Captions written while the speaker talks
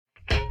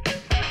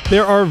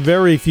There are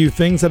very few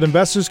things that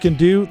investors can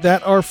do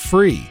that are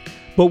free.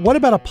 But what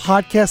about a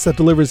podcast that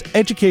delivers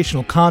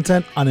educational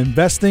content on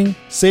investing,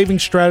 saving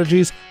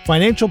strategies,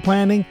 financial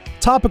planning,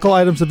 topical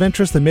items of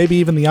interest, and maybe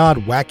even the odd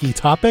wacky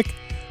topic?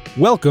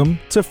 Welcome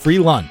to Free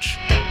Lunch.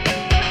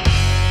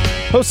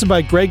 Hosted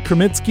by Greg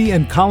Kremitsky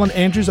and Colin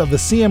Andrews of the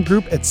CM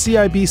Group at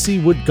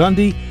CIBC Wood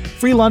Gundy,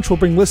 Free Lunch will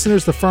bring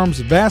listeners the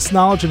firm's vast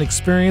knowledge and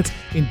experience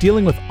in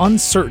dealing with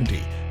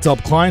uncertainty to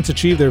help clients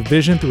achieve their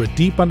vision through a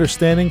deep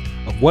understanding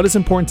of what is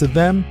important to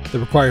them that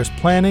requires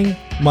planning,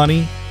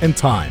 money, and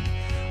time.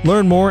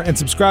 Learn more and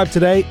subscribe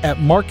today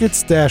at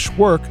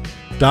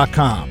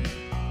markets-work.com.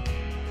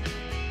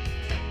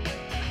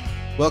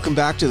 Welcome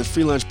back to the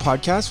Free Lunch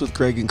Podcast with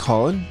Greg and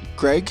Colin.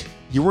 Greg,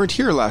 you weren't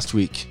here last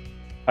week.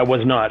 I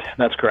was not.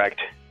 That's correct.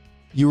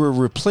 You were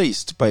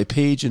replaced by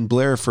Paige and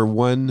Blair for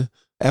one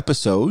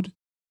episode.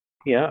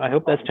 Yeah, I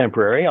hope that's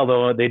temporary,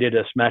 although they did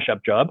a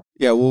smash-up job.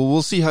 Yeah, well,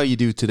 we'll see how you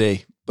do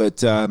today.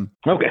 But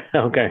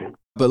Okay.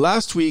 But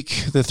last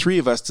week, the three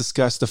of us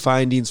discussed the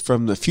findings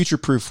from the Future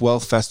Proof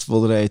Wealth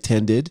Festival that I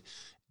attended.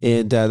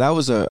 And that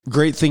was a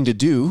great thing to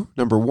do,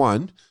 number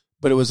one.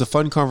 But it was a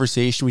fun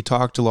conversation. We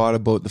talked a lot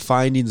about the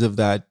findings of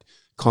that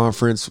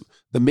conference.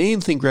 The main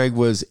thing, Greg,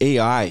 was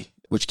AI,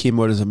 which came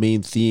out as a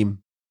main theme.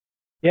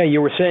 Yeah,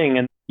 you were saying,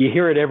 and you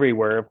hear it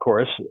everywhere, of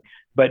course,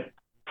 but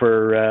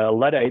for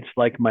Luddites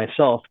like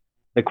myself,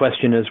 the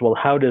question is, well,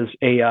 how does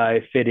AI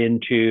fit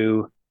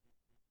into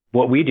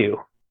what we do?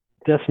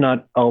 That's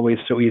not always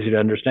so easy to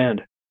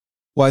understand.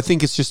 Well, I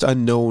think it's just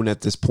unknown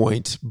at this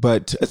point,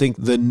 but I think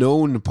the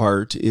known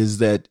part is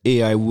that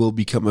AI will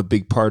become a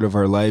big part of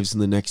our lives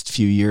in the next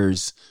few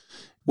years.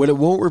 What it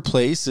won't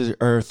replace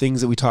are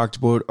things that we talked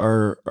about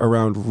are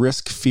around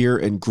risk, fear,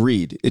 and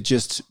greed. It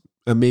just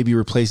maybe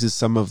replaces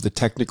some of the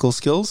technical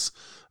skills,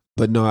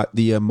 but not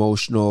the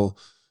emotional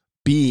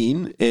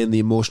being and the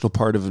emotional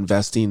part of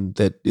investing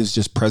that is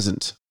just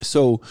present.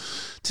 So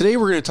today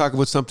we're going to talk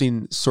about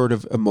something sort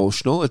of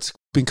emotional. It's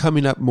been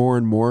coming up more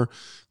and more.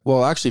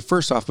 Well, actually,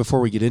 first off, before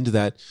we get into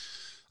that,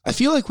 I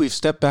feel like we've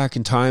stepped back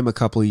in time a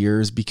couple of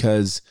years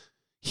because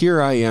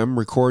here I am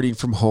recording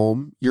from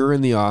home. You're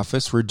in the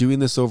office. We're doing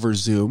this over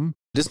Zoom.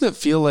 Doesn't it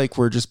feel like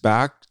we're just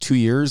back 2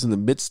 years in the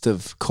midst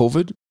of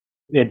COVID?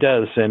 It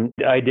does. And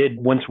I did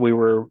once we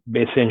were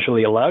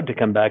essentially allowed to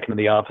come back into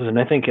the office. And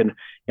I think in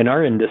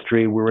our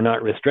industry, we were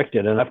not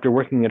restricted. And after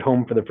working at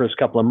home for the first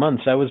couple of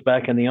months, I was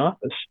back in the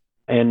office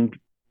and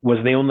was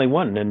the only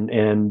one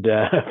and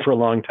for a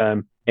long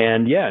time.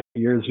 And yeah,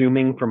 you're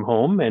Zooming from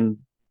home and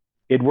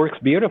it works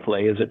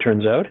beautifully, as it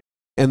turns out.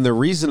 And the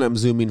reason I'm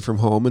Zooming from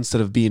home instead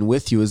of being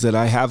with you is that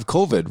I have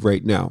COVID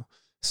right now.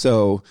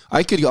 So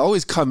I could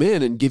always come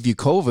in and give you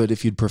COVID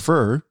if you'd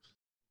prefer.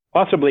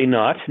 Possibly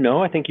not.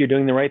 No, I think you're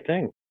doing the right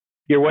thing.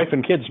 Your wife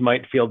and kids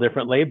might feel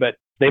differently, but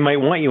they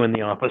might want you in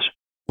the office.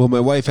 Well, my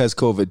wife has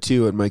COVID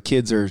too, and my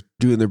kids are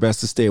doing their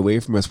best to stay away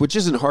from us, which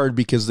isn't hard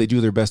because they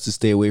do their best to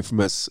stay away from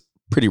us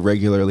pretty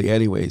regularly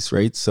anyways,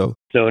 right? So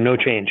no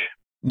change.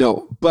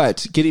 No,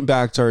 but getting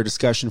back to our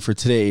discussion for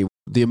today,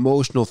 the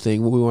emotional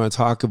thing, what we want to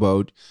talk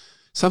about,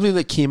 something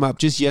that came up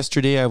just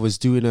yesterday. I was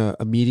doing a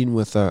meeting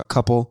with a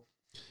couple,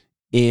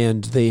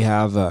 and they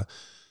have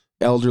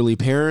elderly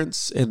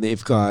parents and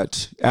they've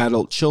got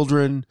adult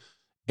children.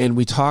 And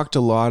we talked a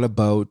lot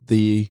about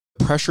the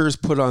pressures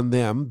put on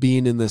them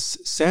being in this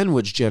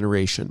sandwich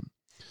generation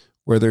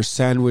where they're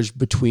sandwiched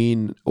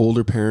between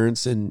older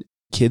parents and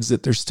kids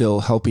that they're still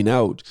helping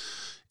out,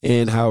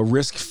 and how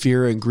risk,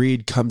 fear, and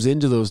greed comes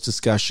into those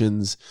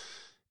discussions.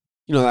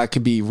 You know, that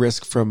could be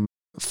risk from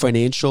a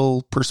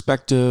financial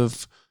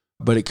perspective,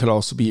 but it could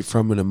also be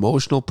from an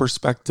emotional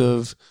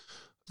perspective,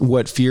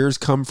 what fears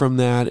come from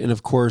that. And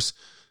of course,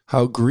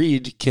 how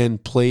greed can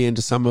play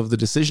into some of the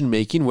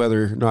decision-making,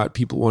 whether or not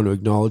people want to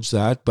acknowledge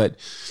that. But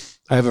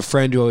I have a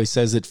friend who always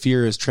says that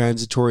fear is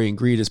transitory and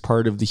greed is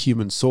part of the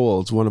human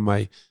soul. It's one of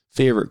my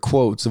favorite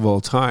quotes of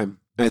all time.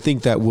 And I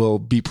think that will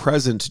be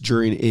present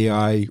during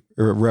AI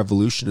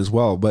revolution as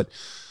well. But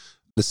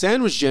the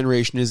sandwich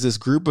generation is this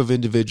group of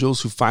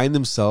individuals who find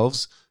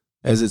themselves,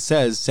 as it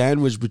says,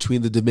 sandwiched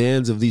between the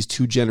demands of these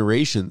two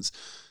generations.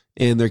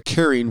 And they're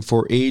caring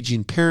for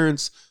aging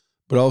parents,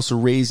 but also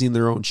raising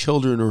their own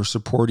children or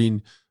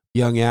supporting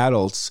young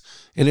adults.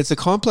 And it's a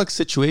complex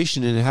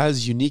situation and it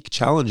has unique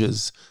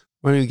challenges.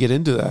 Why don't we get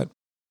into that?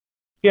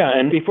 Yeah,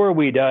 and before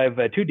we dive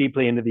too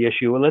deeply into the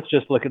issue, let's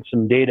just look at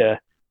some data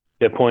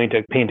to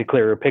paint a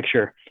clearer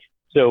picture.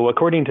 So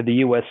according to the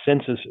U.S.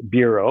 Census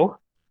Bureau,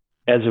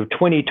 as of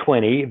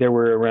 2020, there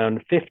were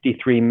around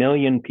 53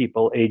 million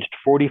people aged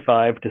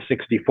 45 to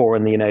 64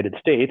 in the United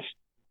States.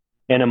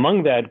 And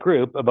among that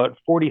group, about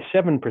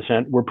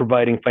 47% were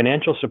providing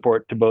financial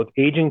support to both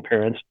aging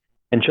parents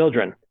and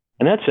children.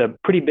 And that's a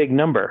pretty big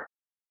number.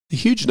 A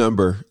huge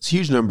number. It's a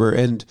huge number.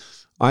 And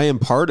I am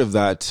part of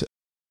that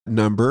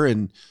number.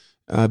 And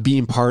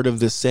being part of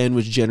this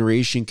sandwich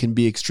generation can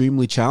be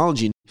extremely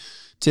challenging.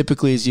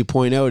 Typically, as you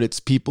point out, it's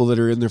people that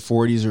are in their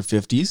 40s or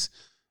 50s.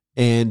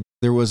 And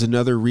there was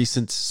another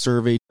recent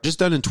survey just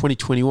done in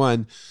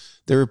 2021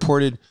 that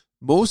reported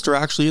most are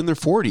actually in their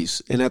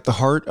 40s and at the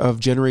heart of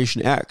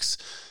Generation X.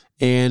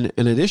 And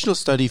an additional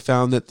study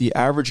found that the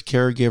average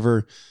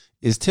caregiver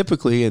is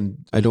typically,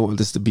 and I don't want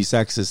this to be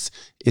sexist,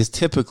 is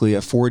typically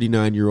a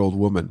 49-year-old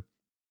woman.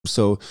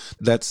 So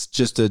that's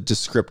just a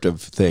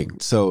descriptive thing.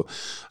 So,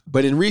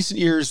 but in recent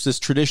years, this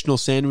traditional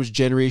sandwich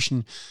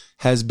generation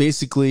has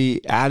basically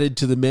added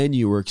to the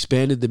menu or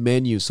expanded the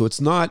menu. So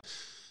it's not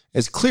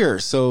as clear.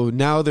 So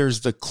now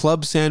there's the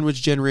club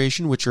sandwich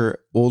generation, which are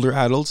older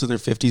adults in their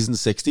 50s and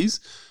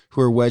 60s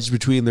who are wedged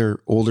between their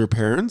older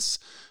parents,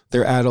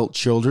 their adult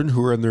children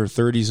who are in their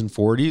 30s and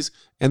 40s,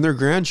 and their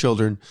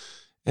grandchildren.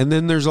 And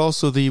then there's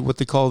also what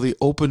they call the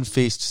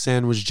open-faced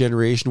sandwich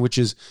generation, which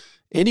is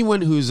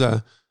anyone who's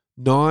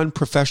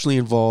non-professionally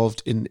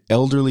involved in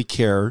elderly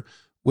care,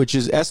 which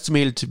is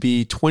estimated to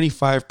be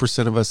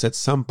 25% of us at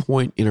some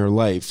point in our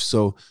life.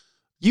 So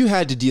you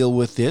had to deal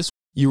with this.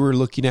 You were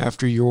looking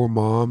after your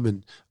mom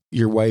and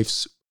your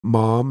wife's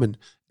mom and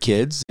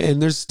kids,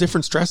 and there's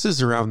different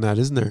stresses around that,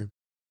 isn't there?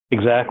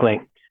 Exactly.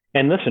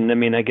 And listen, I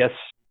mean, I guess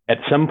at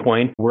some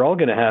point, we're all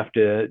going to have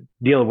to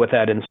deal with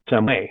that in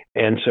some way.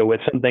 And so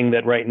it's something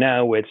that right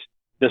now, it's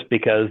just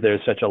because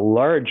there's such a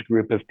large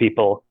group of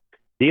people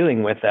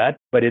dealing with that,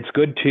 but it's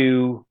good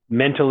to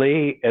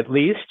mentally, at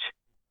least,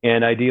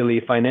 and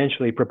ideally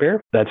financially prepare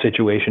for that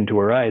situation to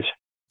arise.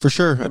 For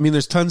sure. I mean,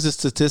 there's tons of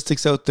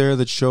statistics out there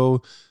that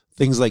show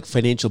things like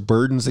financial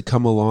burdens that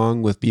come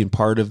along with being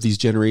part of these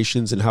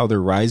generations and how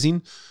they're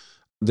rising.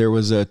 There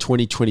was a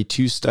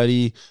 2022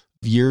 study,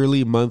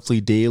 yearly, monthly,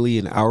 daily,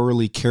 and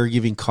hourly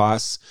caregiving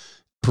costs,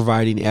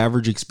 providing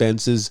average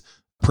expenses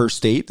per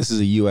state. This is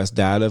a U.S.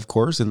 data, of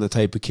course, and the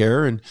type of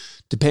care. And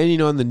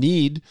depending on the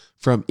need,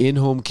 from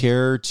in-home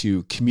care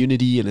to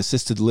community and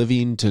assisted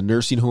living to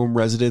nursing home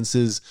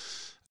residences,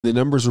 the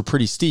numbers were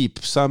pretty steep,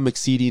 some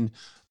exceeding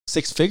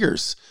six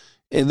figures.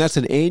 And that's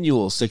an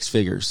annual six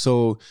figures.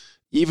 So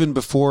even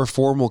before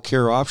formal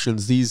care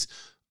options, these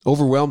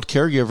overwhelmed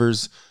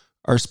caregivers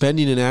are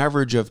spending an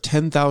average of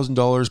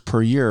 $10,000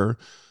 per year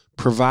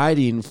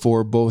providing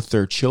for both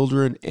their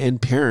children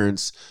and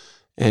parents.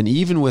 And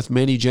even with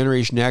many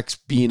Generation X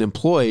being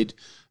employed,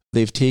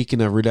 they've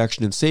taken a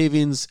reduction in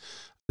savings.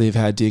 They've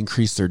had to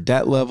increase their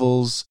debt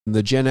levels. And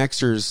the Gen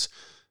Xers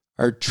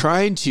are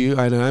trying to,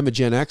 and I'm a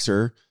Gen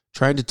Xer,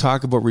 trying to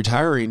talk about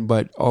retiring,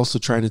 but also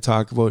trying to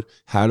talk about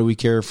how do we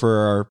care for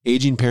our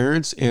aging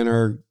parents and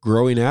our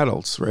growing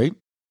adults, right?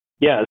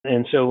 Yeah.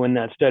 And so in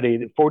that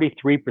study,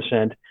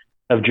 43%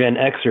 of Gen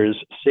Xers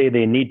say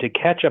they need to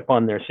catch up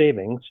on their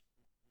savings,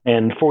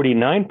 and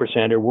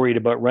 49% are worried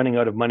about running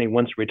out of money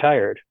once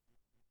retired.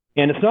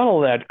 And it's not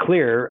all that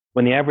clear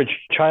when the average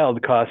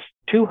child costs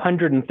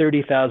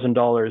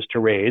 $230,000 to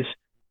raise.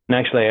 And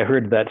actually, I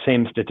heard that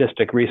same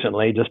statistic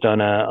recently just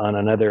on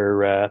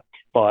another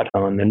spot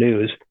on the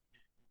news.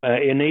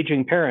 An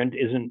aging parent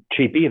isn't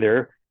cheap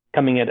either,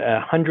 coming at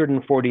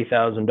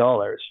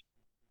 $140,000.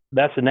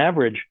 That's an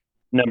average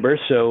number.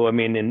 So, I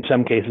mean, in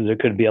some cases, it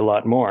could be a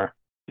lot more.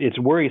 It's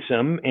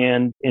worrisome.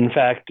 And in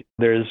fact,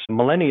 there's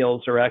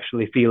millennials are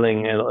actually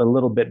feeling a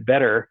little bit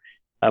better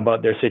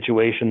about their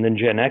situation than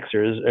Gen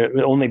Xers,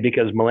 only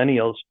because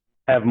millennials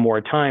have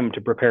more time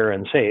to prepare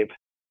and save.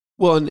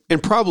 Well,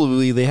 and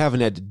probably they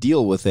haven't had to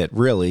deal with it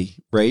really,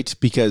 right?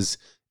 Because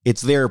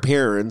it's their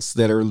parents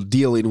that are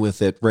dealing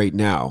with it right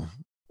now.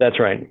 That's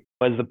right.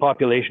 As the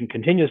population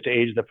continues to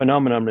age, the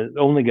phenomenon is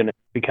only going to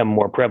become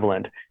more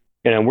prevalent.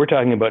 And we're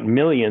talking about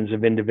millions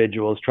of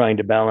individuals trying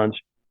to balance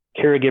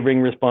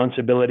caregiving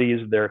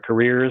responsibilities, their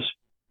careers,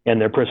 and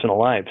their personal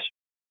lives.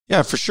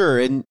 Yeah, for sure.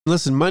 And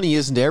listen, money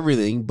isn't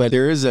everything, but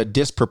there is a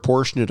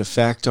disproportionate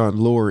effect on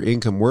lower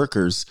income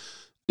workers.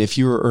 If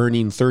you are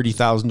earning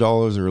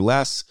 $30,000 or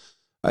less,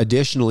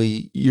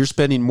 additionally, you're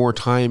spending more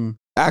time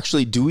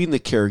actually doing the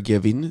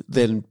caregiving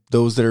than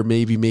those that are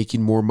maybe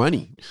making more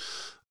money.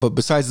 But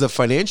besides the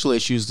financial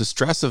issues, the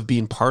stress of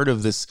being part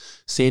of this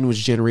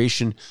sandwich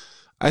generation,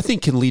 I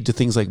think can lead to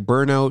things like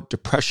burnout,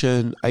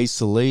 depression,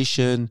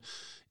 isolation,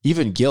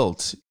 even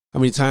guilt. How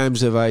many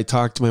times have I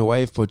talked to my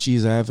wife about,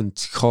 geez, I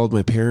haven't called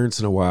my parents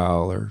in a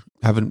while or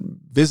haven't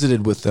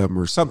visited with them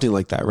or something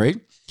like that, right?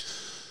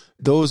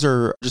 Those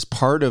are just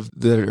part of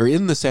that are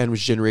in the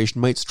sandwich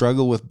generation might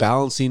struggle with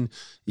balancing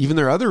even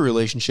their other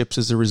relationships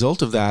as a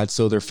result of that.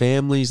 So their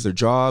families, their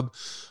job,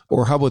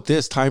 or how about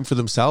this, time for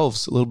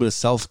themselves, a little bit of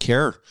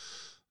self-care.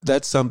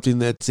 That's something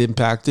that's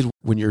impacted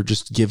when you're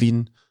just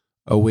giving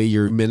away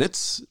your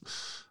minutes.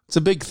 It's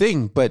a big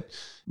thing. But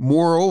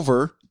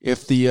moreover,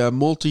 if the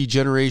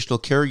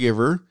multi-generational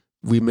caregiver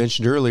we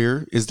mentioned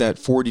earlier is that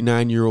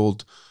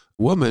 49-year-old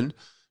woman,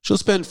 she'll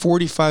spend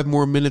 45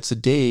 more minutes a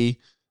day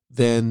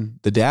than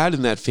the dad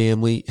in that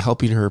family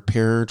helping her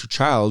parent or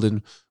child.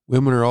 And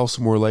women are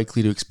also more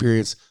likely to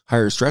experience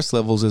higher stress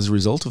levels as a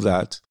result of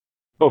that.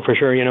 Oh, for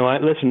sure.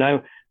 Listen,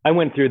 I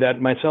went through that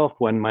myself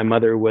when my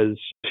mother was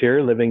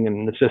here living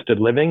in assisted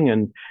living,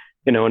 and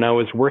and I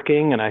was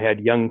working and I had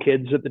young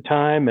kids at the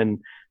time and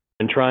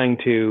trying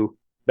to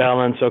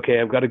balance, okay,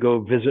 I've got to go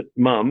visit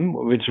mom,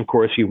 which of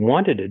course you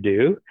wanted to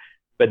do,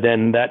 but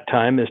then that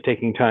time is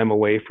taking time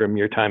away from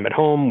your time at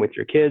home with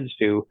your kids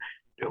to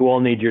who all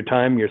need your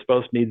time. Your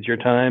spouse needs your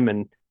time,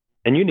 and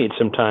you need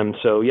some time.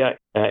 So yeah,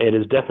 it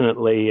is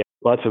definitely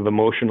lots of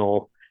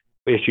emotional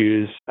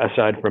issues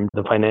aside from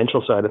the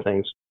financial side of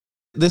things.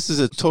 This is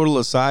a total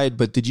aside,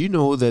 but did you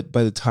know that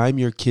by the time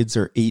your kids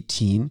are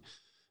 18,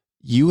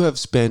 you have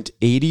spent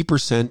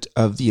 80%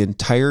 of the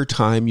entire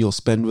time you'll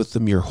spend with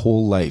them your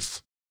whole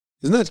life?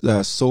 Isn't that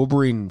a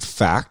sobering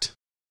fact?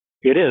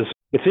 It is.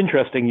 It's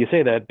interesting you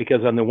say that,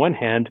 because on the one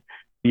hand,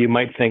 you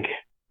might think,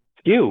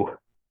 phew,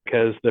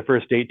 because the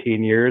first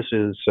 18 years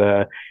is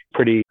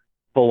pretty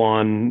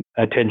full-on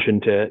attention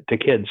to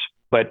kids.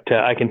 But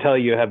I can tell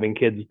you, having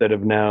kids that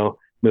have now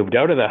moved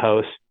out of the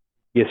house,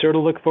 you sort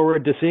of look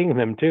forward to seeing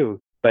them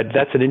too. But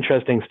that's an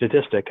interesting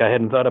statistic. I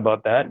hadn't thought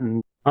about that,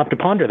 and I'll have to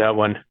ponder that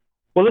one.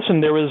 Well,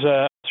 listen, there was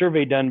a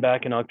survey done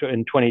back in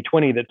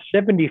 2020 that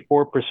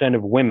 74%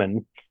 of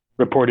women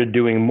reported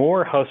doing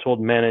more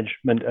household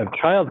management of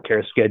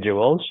childcare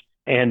schedules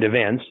and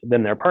events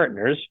than their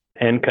partners.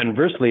 And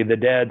conversely, the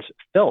dads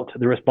felt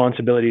the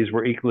responsibilities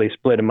were equally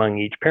split among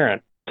each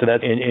parent. So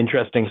that's an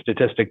interesting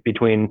statistic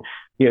between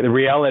the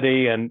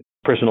reality and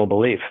personal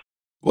belief.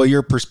 Well,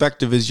 your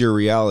perspective is your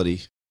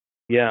reality.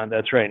 Yeah,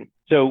 that's right.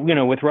 So,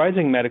 with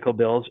rising medical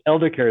bills,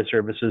 elder care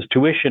services,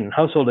 tuition,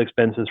 household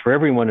expenses for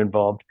everyone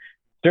involved,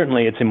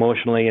 certainly it's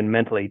emotionally and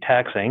mentally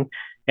taxing.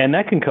 And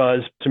that can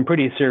cause some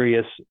pretty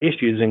serious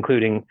issues,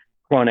 including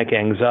chronic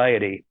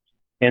anxiety.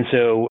 And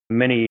so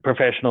many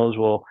professionals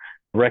will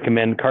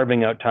recommend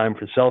carving out time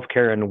for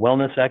self-care and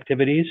wellness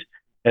activities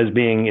as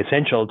being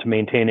essential to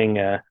maintaining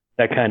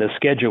that kind of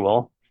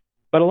schedule.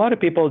 But a lot of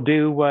people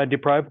do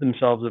deprive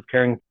themselves of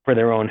caring for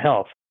their own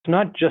health. It's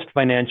not just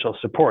financial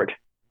support.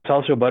 It's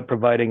also about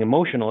providing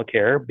emotional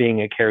care,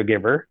 being a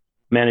caregiver,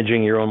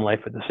 managing your own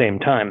life at the same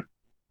time.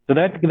 So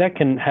that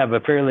can have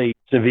a fairly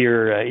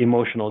severe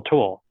emotional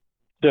toll.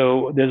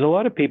 So there's a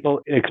lot of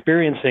people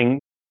experiencing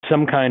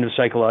some kind of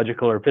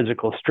psychological or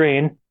physical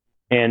strain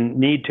and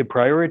need to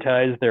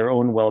prioritize their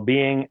own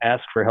well-being,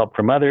 ask for help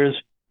from others,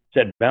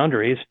 set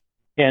boundaries,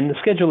 and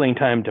scheduling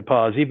time to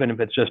pause, even if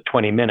it's just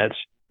 20 minutes.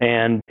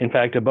 And in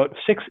fact, about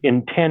 6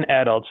 in 10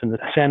 adults in the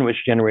sandwich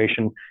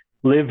generation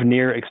live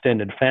near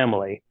extended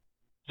family.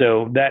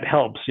 So that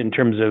helps in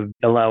terms of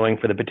allowing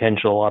for the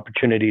potential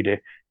opportunity to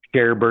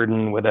share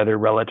burden with other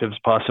relatives,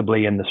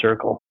 possibly in the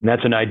circle. And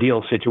that's an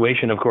ideal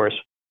situation, of course.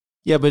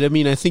 Yeah, but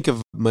I think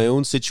of my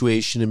own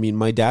situation.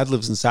 My dad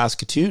lives in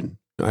Saskatoon.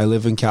 I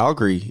live in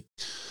Calgary.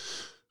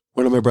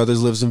 One of my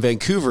brothers lives in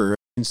Vancouver.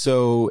 And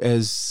so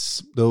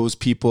as those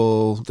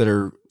people that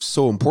are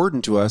so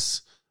important to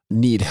us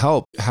need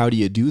help, how do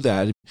you do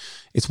that?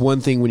 It's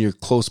one thing when you're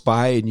close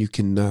by and you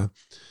can,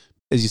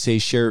 as you say,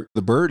 share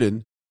the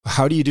burden.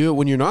 How do you do it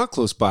when you're not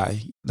close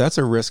by? That's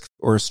a risk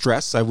or a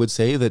stress, I would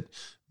say, that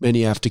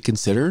many have to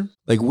consider.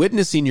 Like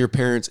witnessing your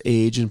parents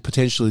age and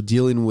potentially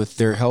dealing with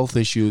their health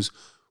issues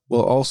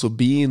while also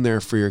being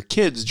there for your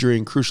kids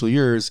during crucial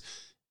years,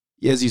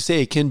 as you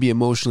say, it can be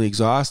emotionally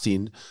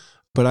exhausting.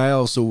 But I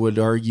also would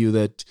argue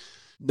that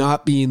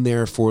not being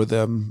there for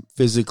them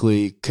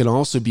physically can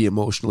also be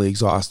emotionally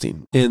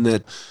exhausting. And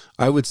that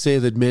I would say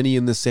that many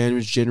in the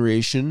sandwich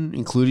generation,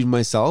 including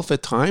myself,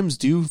 at times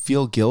do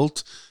feel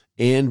guilt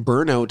and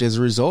burnout as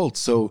a result.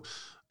 So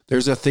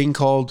there's a thing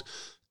called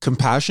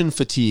compassion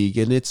fatigue,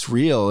 and it's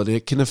real, and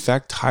it can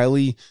affect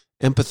highly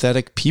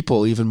empathetic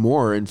people even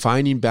more. And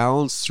finding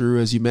balance through,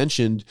 as you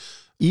mentioned,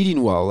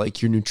 eating well,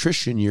 like your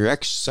nutrition, your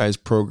exercise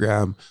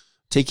program,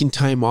 taking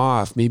time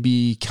off,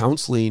 maybe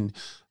counseling,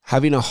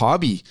 having a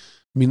hobby.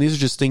 These are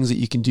just things that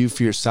you can do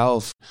for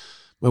yourself.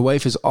 My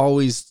wife is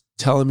always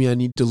telling me I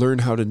need to learn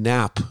how to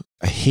nap.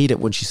 I hate it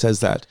when she says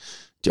that.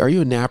 Are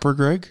you a napper,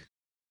 Greg?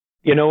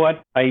 You know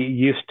what? I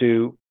used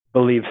to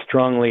believe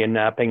strongly in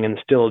napping and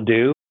still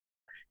do.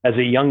 As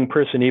a young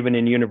person, even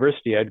in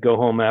university, I'd go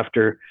home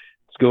after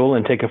school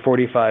and take a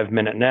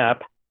 45-minute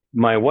nap.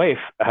 My wife,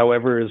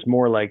 however, is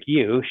more like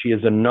you. She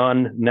is a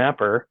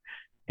non-napper.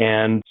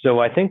 And so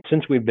I think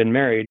since we've been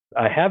married,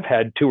 I have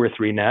had 2 or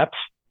 3 naps,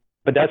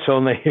 but that's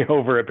only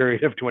over a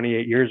period of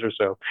 28 years or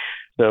so.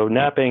 So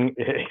napping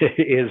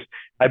is,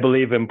 I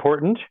believe,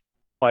 important.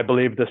 I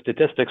believe the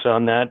statistics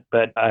on that,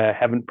 but I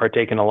haven't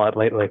partaken a lot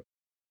lately.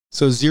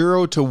 So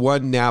 0 to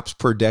 1 naps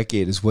per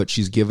decade is what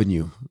she's given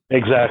you.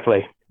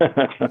 Exactly.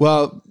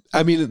 Well,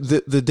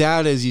 the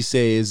data, as you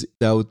say, is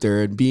out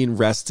there, and being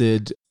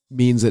rested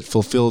means that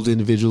fulfilled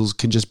individuals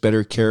can just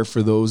better care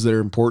for those that are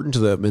important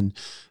to them. And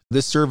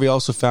this survey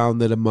also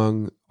found that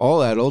among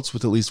all adults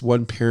with at least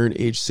one parent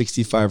age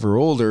 65 or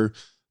older,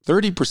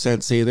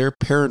 30% say their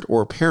parent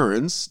or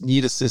parents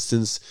need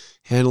assistance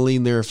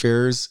handling their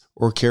affairs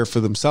or care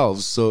for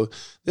themselves. So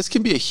this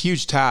can be a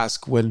huge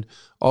task when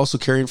also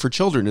caring for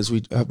children, as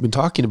we have been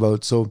talking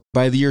about. So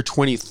by the year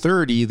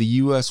 2030, the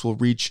U.S. will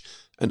reach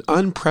an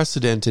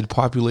unprecedented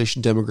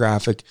population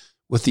demographic,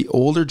 with the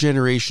older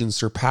generation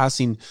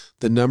surpassing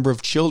the number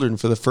of children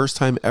for the first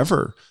time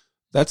ever.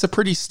 That's a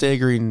pretty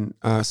staggering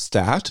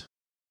stat.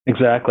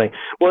 Exactly.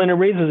 Well, and it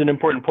raises an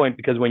important point,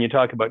 because when you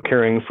talk about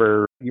caring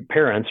for your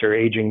parents or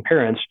aging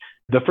parents,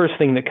 the first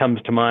thing that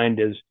comes to mind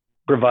is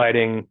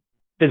providing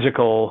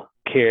physical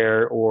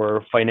care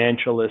or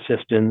financial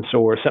assistance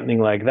or something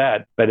like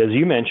that. But as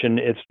you mentioned,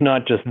 it's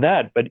not just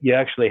that, but you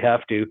actually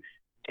have to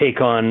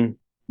take on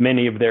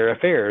many of their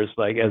affairs,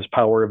 like as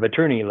power of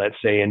attorney, let's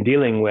say, and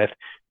dealing with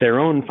their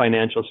own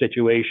financial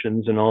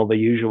situations and all the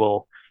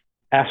usual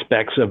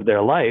aspects of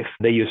their life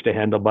they used to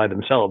handle by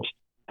themselves.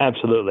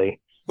 Absolutely.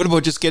 What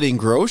about just getting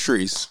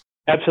groceries?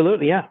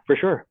 Absolutely. Yeah, for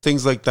sure.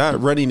 Things like that,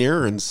 running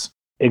errands.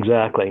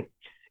 Exactly.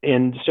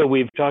 And so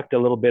we've talked a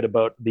little bit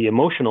about the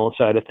emotional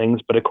side of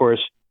things, but of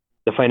course,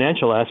 the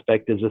financial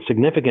aspect is a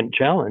significant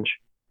challenge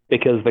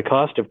because the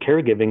cost of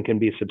caregiving can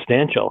be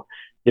substantial.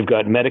 You've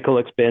got medical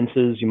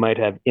expenses, you might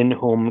have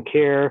in-home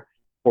care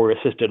or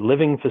assisted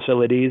living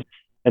facilities,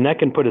 and that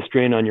can put a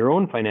strain on your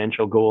own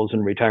financial goals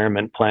and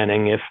retirement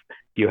planning if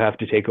you have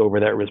to take over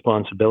that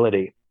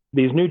responsibility.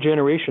 These new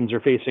generations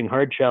are facing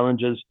hard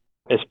challenges,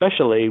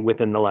 especially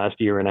within the last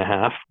year and a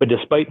half. But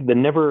despite the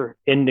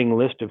never-ending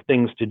list of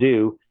things to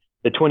do,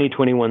 the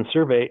 2021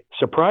 survey,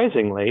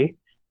 surprisingly,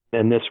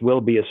 and this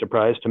will be a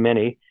surprise to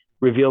many,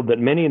 revealed that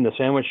many in the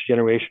sandwich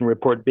generation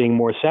report being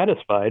more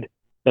satisfied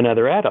than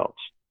other adults.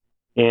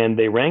 And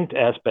they ranked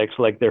aspects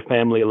like their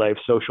family life,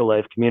 social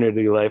life,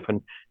 community life,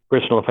 and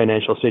personal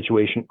financial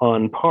situation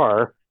on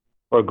par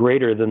or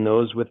greater than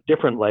those with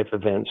different life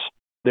events.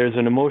 There's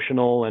an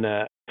emotional and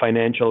a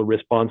financial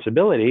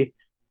responsibility,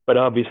 but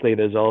obviously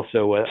there's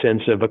also a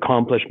sense of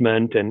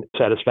accomplishment and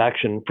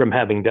satisfaction from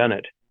having done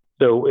it.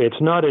 So it's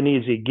not an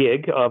easy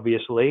gig,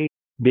 obviously,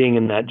 being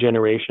in that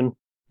generation.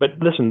 But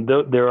listen,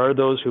 there are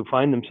those who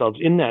find themselves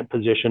in that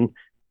position.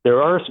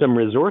 There are some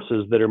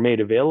resources that are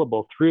made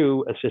available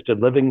through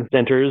assisted living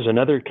centers and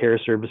other care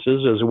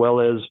services, as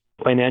well as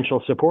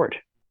financial support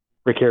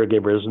for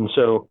caregivers. And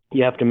so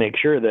you have to make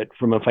sure that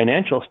from a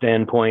financial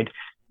standpoint,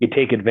 you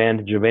take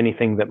advantage of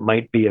anything that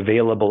might be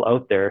available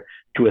out there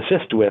to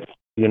assist with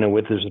the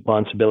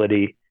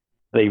responsibility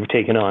that you've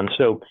taken on.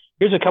 So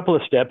here's a couple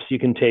of steps you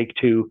can take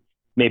to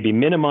maybe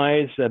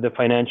minimize the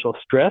financial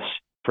stress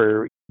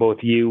for both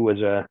you as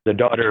a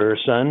daughter or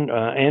son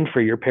and for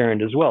your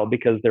parent as well,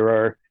 because there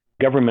are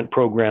government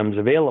programs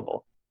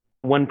available.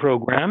 One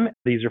program,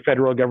 these are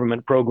federal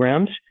government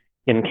programs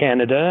in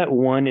Canada.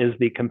 One is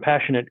the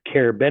Compassionate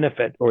Care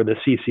Benefit, or the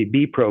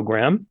CCB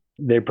program.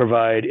 They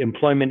provide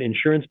employment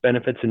insurance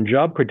benefits and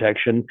job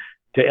protection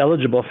to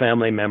eligible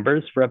family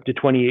members for up to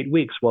 28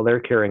 weeks while they're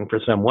caring for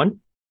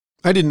someone.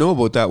 I didn't know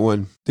about that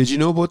one. Did you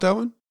know about that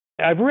one?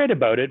 I've read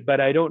about it,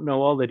 but I don't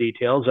know all the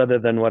details other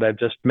than what I've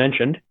just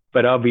mentioned.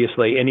 But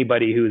obviously,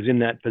 anybody who's in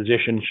that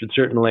position should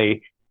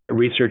certainly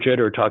research it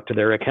or talk to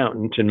their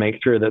accountant and make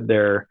sure that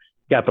they're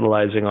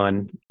capitalizing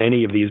on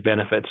any of these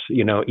benefits,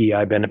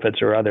 EI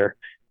benefits or other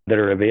that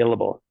are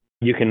available.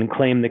 You can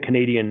claim the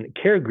Canadian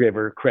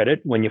Caregiver Credit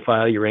when you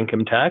file your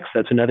income tax.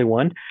 That's another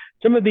one.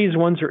 Some of these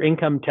ones are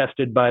income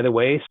tested, by the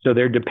way, so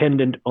they're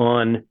dependent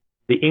on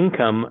the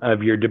income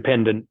of your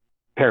dependent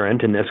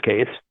parent, in this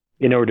case,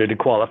 in order to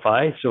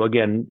qualify. So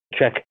again,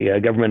 check the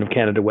Government of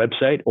Canada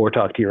website or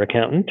talk to your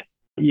accountant.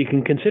 You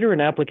can consider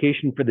an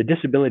application for the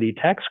disability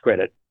tax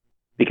credit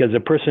because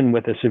a person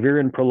with a severe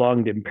and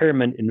prolonged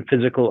impairment in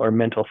physical or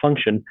mental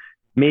function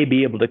may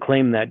be able to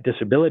claim that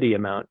disability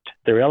amount.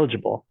 They're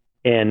eligible.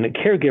 And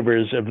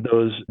caregivers of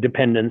those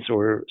dependents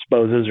or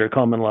spouses or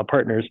common law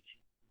partners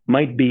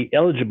might be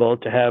eligible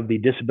to have the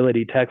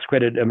disability tax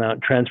credit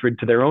amount transferred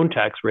to their own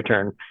tax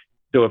return.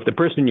 So if the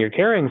person you're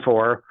caring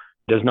for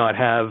does not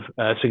have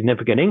a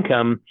significant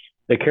income,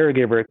 the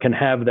caregiver can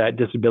have that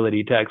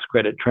disability tax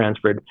credit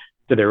transferred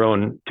to their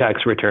own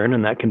tax return,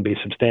 and that can be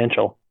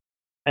substantial.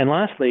 And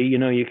lastly,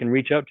 you can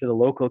reach out to the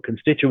local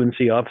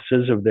constituency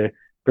offices of the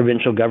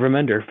provincial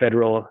government or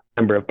federal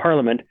member of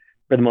parliament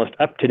for the most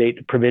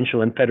up-to-date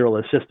provincial and federal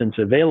assistance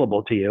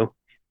available to you.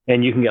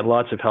 And you can get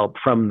lots of help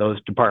from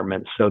those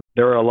departments. So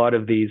there are a lot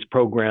of these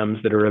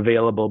programs that are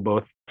available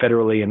both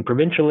federally and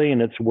provincially,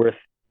 and it's worth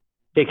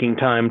taking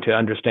time to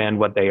understand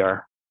what they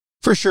are.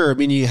 For sure. I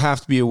mean, you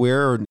have to be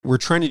aware. We're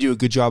trying to do a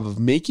good job of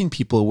making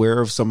people aware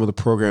of some of the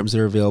programs that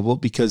are available,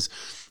 because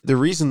the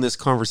reason this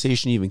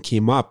conversation even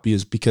came up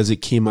is because it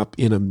came up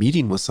in a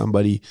meeting with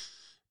somebody.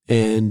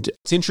 And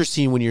it's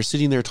interesting when you're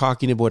sitting there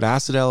talking about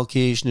asset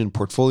allocation and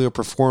portfolio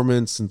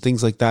performance and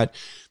things like that.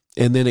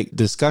 And then a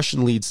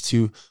discussion leads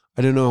to,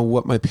 I don't know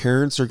what my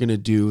parents are going to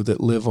do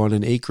that live on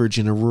an acreage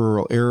in a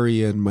rural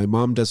area, and my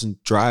mom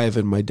doesn't drive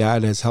and my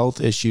dad has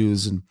health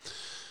issues. And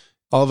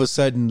all of a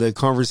sudden the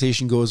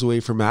conversation goes away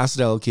from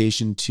asset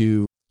allocation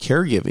to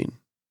caregiving.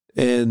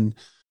 And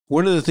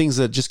one of the things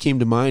that just came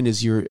to mind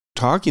as you're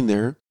talking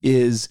there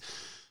is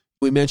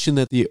we mentioned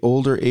that the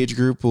older age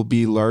group will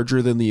be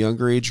larger than the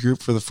younger age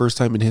group for the first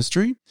time in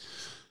history.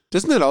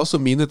 Doesn't that also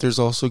mean that there's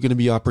also going to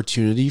be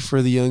opportunity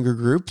for the younger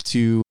group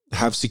to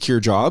have secure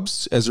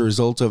jobs as a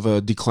result of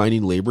a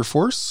declining labor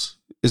force?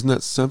 Isn't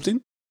that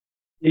something?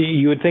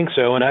 You would think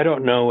so. And I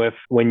don't know if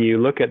when you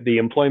look at the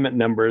employment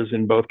numbers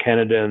in both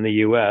Canada and the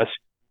US,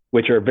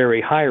 which are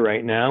very high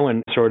right now,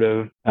 and sort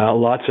of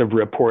lots of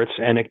reports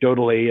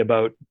anecdotally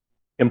about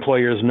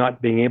employers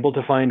not being able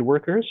to find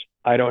workers.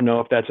 I don't know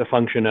if that's a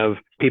function of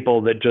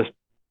people that just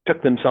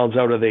took themselves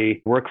out of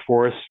the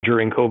workforce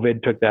during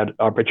COVID, took that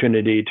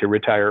opportunity to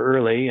retire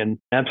early. And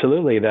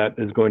absolutely, that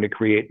is going to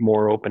create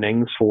more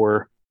openings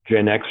for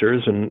Gen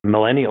Xers and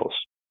millennials.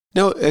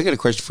 Now, I got a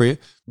question for you.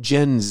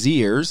 Gen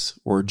Zers,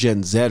 or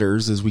Gen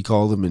Zers, as we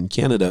call them in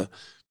Canada,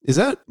 is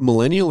that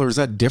millennial or is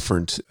that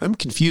different? I'm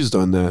confused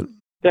on that.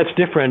 That's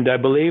different. I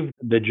believe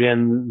the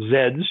Gen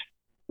Zs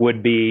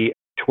would be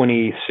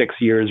 26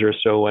 years or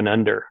so and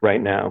under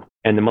right now.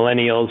 And the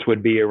millennials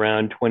would be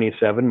around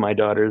 27, my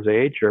daughter's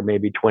age, or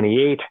maybe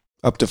 28.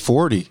 Up to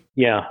 40.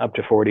 Yeah, up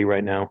to 40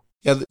 right now.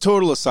 Yeah, the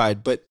total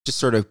aside, but just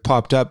sort of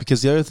popped up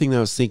because the other thing that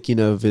I was thinking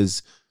of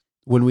is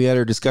when we had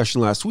our discussion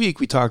last week,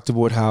 we talked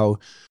about how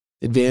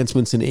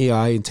advancements in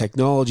AI and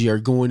technology are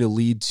going to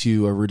lead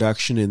to a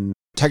reduction in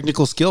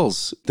technical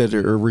skills that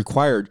are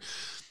required.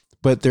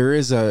 But there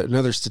is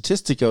another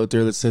statistic out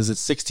there that says that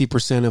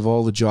 60% of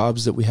all the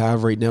jobs that we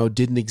have right now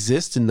didn't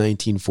exist in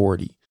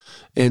 1940.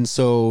 And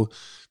so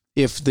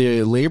if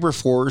the labor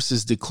force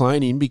is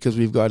declining because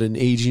we've got an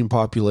aging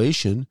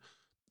population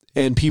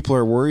and people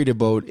are worried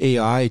about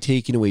AI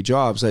taking away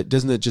jobs,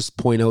 doesn't that just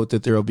point out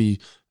that there will be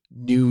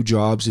new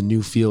jobs and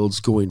new fields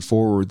going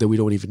forward that we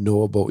don't even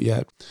know about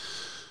yet?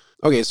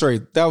 Okay,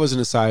 sorry, that was an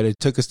aside. It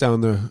took us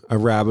down a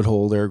rabbit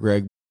hole there,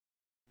 Greg.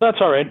 That's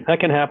all right.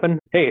 That can happen.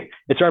 Hey,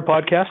 it's our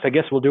podcast. I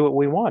guess we'll do what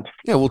we want.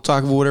 Yeah, we'll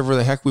talk about whatever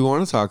the heck we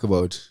want to talk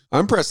about.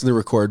 I'm pressing the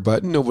record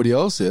button. Nobody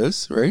else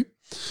is, right?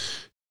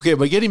 Okay,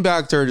 but getting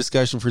back to our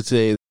discussion for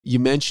today, you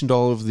mentioned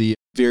all of the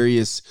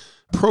various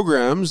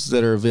programs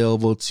that are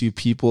available to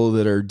people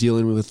that are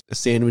dealing with a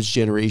sandwich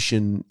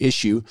generation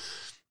issue.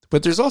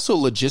 But there's also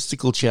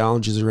logistical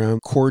challenges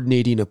around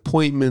coordinating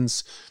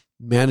appointments,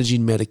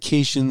 managing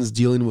medications,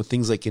 dealing with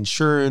things like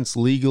insurance,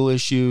 legal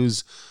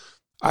issues.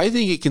 I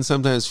think it can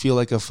sometimes feel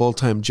like a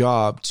full-time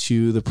job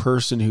to the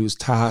person who's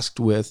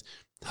tasked with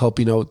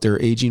helping out their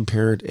aging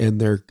parent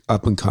and their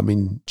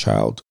up-and-coming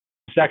child.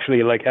 It's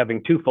actually like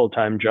having two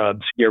full-time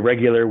jobs, your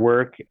regular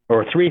work,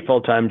 or three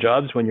full-time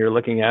jobs when you're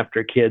looking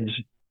after kids,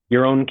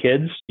 your own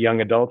kids,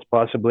 young adults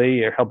possibly,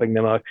 you're helping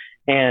them out,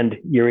 and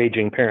your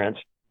aging parents.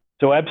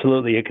 So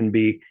absolutely, it can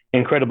be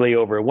incredibly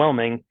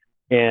overwhelming.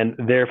 And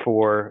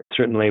therefore,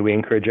 certainly we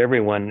encourage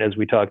everyone, as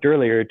we talked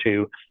earlier,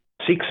 to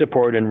seek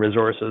support and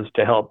resources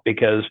to help,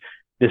 because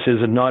this is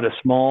not a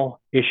small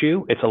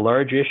issue. It's a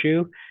large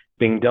issue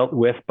being dealt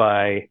with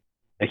by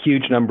a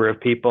huge number of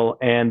people,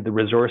 and the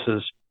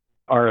resources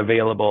are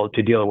available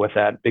to deal with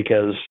that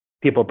because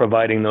people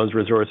providing those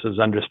resources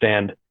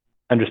understand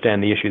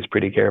the issues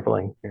pretty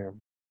carefully.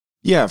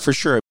 Yeah, for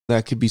sure.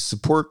 That could be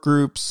support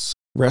groups,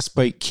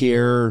 respite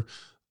care.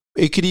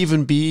 It could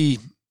even be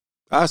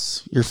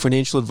us, your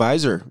financial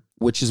advisor,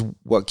 which is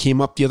what came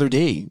up the other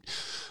day.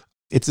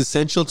 It's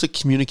essential to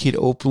communicate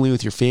openly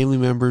with your family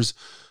members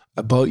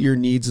about your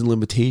needs and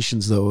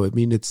limitations, though. I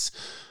mean, it's,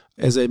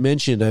 as I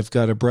mentioned, I've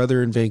got a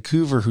brother in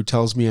Vancouver who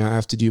tells me I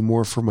have to do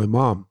more for my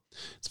mom.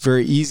 It's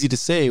very easy to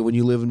say when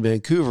you live in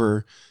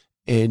Vancouver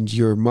and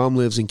your mom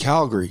lives in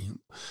Calgary.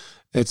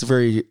 It's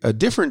very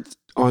different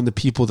on the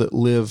people that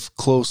live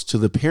close to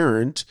the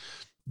parent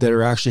that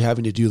are actually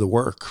having to do the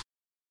work.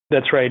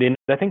 That's right. And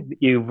I think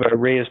you've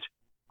raised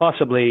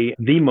possibly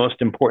the most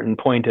important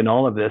point in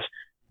all of this.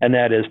 And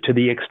that is, to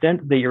the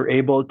extent that you're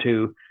able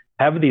to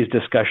have these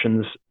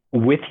discussions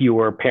with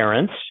your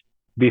parents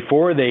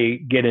before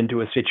they get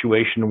into a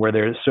situation where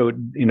they're so,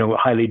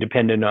 highly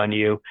dependent on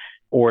you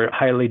or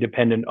highly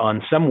dependent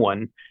on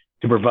someone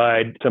to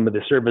provide some of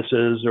the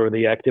services or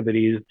the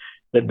activities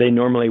that they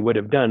normally would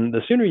have done,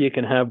 the sooner you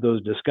can have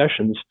those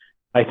discussions,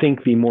 I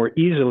think the more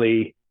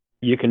easily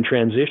you can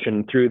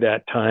transition through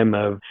that time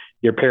of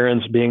your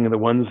parents being the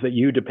ones that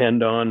you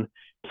depend on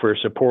for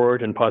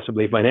support and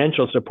possibly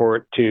financial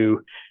support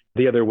to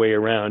the other way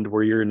around,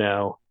 where you're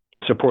now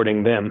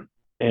supporting them.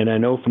 And I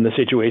know from the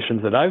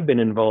situations that I've been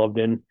involved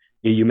in,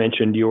 you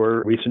mentioned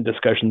your recent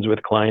discussions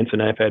with clients,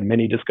 and I've had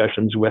many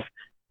discussions with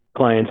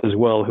clients as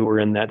well who are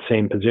in that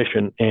same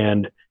position.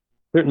 And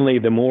certainly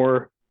the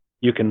more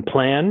you can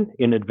plan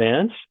in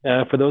advance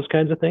for those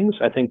kinds of things,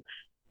 I think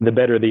the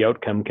better the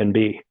outcome can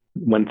be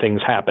when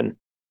things happen.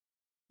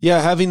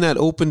 Yeah, having that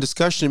open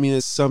discussion, I mean,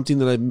 it's something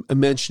that I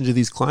mentioned to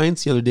these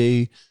clients the other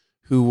day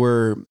who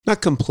were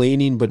not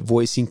complaining, but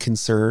voicing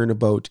concern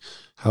about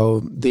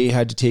how they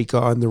had to take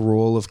on the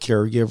role of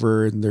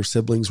caregiver and their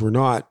siblings were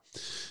not.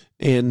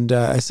 And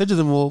I said to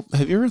them, well,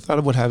 have you ever thought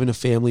about having a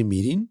family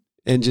meeting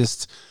and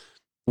just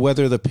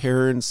whether the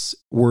parents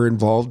were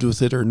involved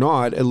with it or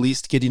not, at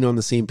least getting on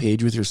the same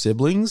page with your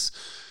siblings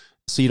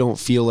so you don't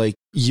feel like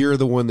you're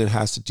the one that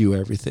has to do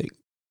everything.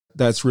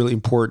 That's really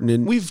important.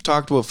 And we've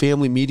talked about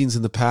family meetings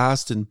in the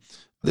past, and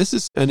this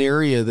is an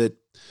area that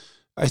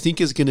I think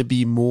is going to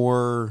be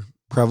more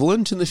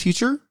prevalent in the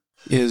future,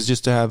 is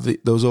just to have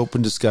those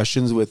open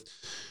discussions with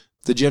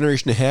the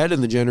generation ahead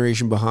and the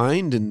generation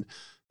behind. And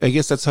I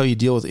guess that's how you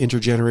deal with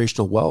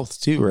intergenerational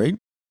wealth too, right?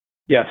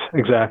 Yes,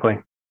 exactly.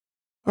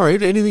 All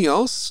right. Anything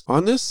else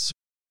on this?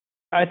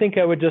 I think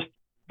I would just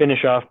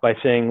finish off by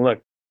saying,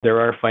 look,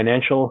 there are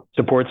financial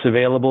supports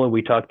available.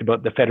 We talked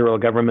about the federal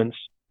government's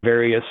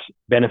various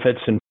benefits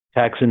and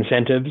tax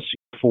incentives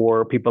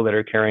for people that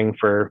are caring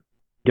for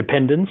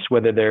dependents,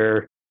 whether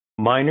they're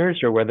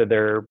minors or whether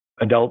they're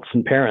adults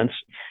and parents,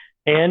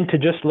 and to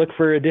just look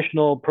for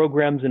additional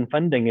programs and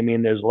funding. I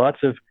mean, there's lots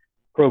of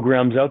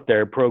programs out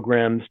there,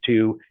 programs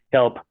to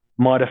help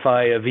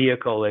modify a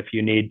vehicle if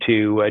you need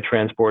to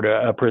transport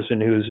a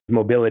person whose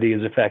mobility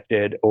is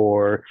affected,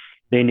 or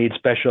they need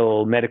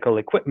special medical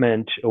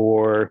equipment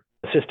or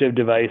assistive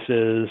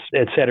devices,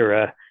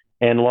 etc.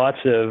 And lots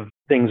of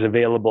things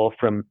available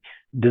from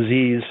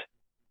disease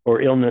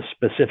or illness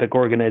specific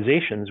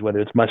organizations, whether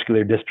it's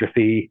Muscular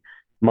Dystrophy,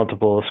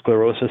 Multiple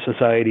Sclerosis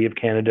Society of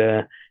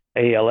Canada,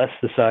 ALS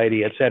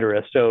Society,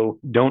 etc. So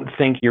don't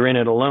think you're in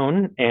it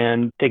alone,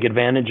 and take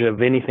advantage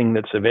of anything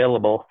that's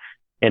available.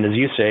 And as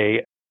you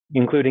say,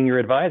 including your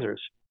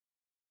advisors.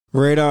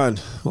 Right on.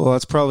 Well,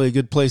 that's probably a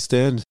good place to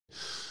end.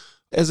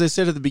 As I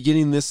said at the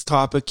beginning, this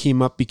topic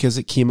came up because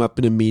it came up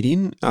in a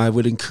meeting. I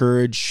would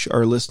encourage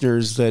our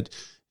listeners that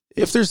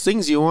if there's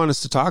things you want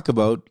us to talk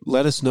about,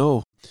 let us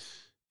know.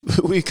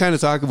 We kind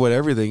of talk about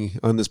everything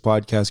on this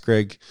podcast,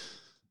 Greg.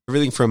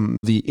 Everything from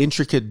the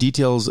intricate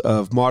details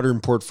of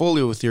modern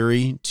portfolio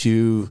theory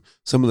to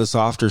some of the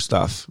softer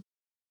stuff.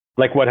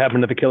 Like what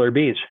happened to the killer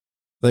bees?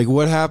 Like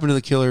what happened to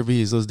the killer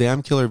bees? Those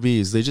damn killer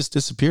bees, they just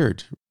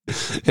disappeared.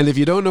 And if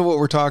you don't know what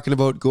we're talking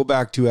about, go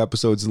back 2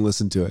 episodes and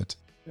listen to it.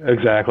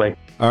 Exactly.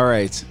 All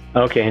right.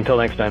 Okay, until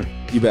next time.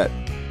 You bet.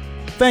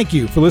 Thank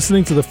you for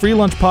listening to the Free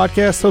Lunch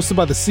Podcast hosted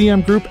by the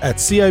CM Group at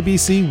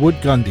CIBC Wood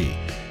Gundy.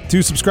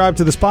 To subscribe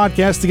to this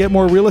podcast to get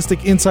more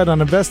realistic insight on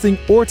investing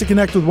or to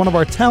connect with one of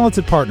our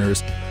talented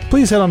partners,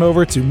 please head on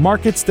over to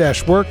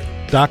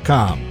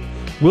markets-work.com.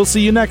 We'll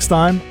see you next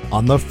time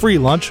on the Free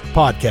Lunch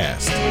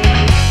Podcast.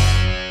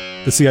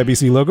 The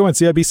CIBC logo and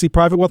CIBC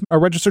Private Wealth are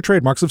registered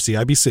trademarks of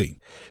CIBC.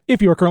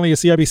 If you are currently a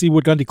CIBC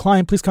Wood Gundy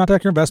client, please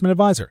contact your investment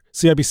advisor.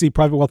 CIBC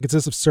Private Wealth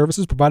consists of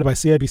services provided by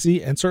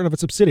CIBC and certain of its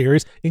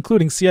subsidiaries,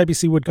 including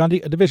CIBC Wood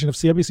Gundy, a division of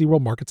CIBC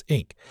World Markets,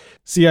 Inc.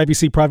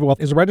 CIBC Private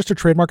Wealth is a registered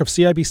trademark of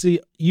CIBC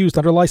used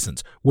under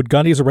license. Wood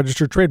Gundy is a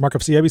registered trademark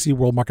of CIBC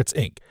World Markets,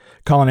 Inc.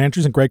 Colin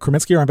Andrews and Greg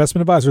Kreminsky are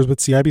investment advisors with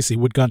CIBC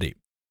Wood Gundy.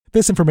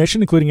 This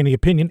information, including any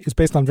opinion, is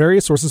based on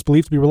various sources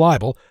believed to be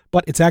reliable,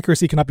 but its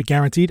accuracy cannot be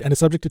guaranteed and is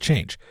subject to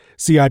change.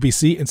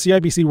 CIBC and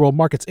CIBC World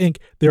Markets, Inc.,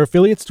 their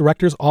affiliates,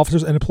 directors,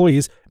 officers, and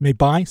employees may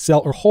buy,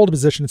 sell, or hold a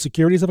position in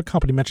securities of a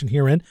company mentioned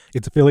herein,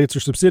 its affiliates or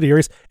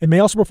subsidiaries, and may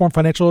also perform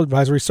financial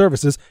advisory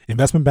services,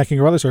 investment banking,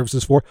 or other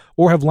services for,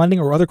 or have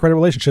lending or other credit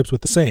relationships with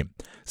the same.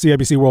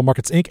 CIBC World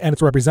Markets, Inc. and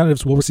its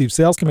representatives will receive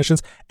sales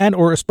commissions and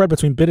or a spread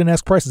between bid and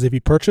ask prices if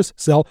you purchase,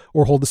 sell,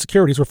 or hold the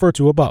securities referred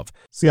to above.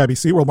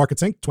 CIBC World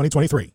Markets, Inc., 2023.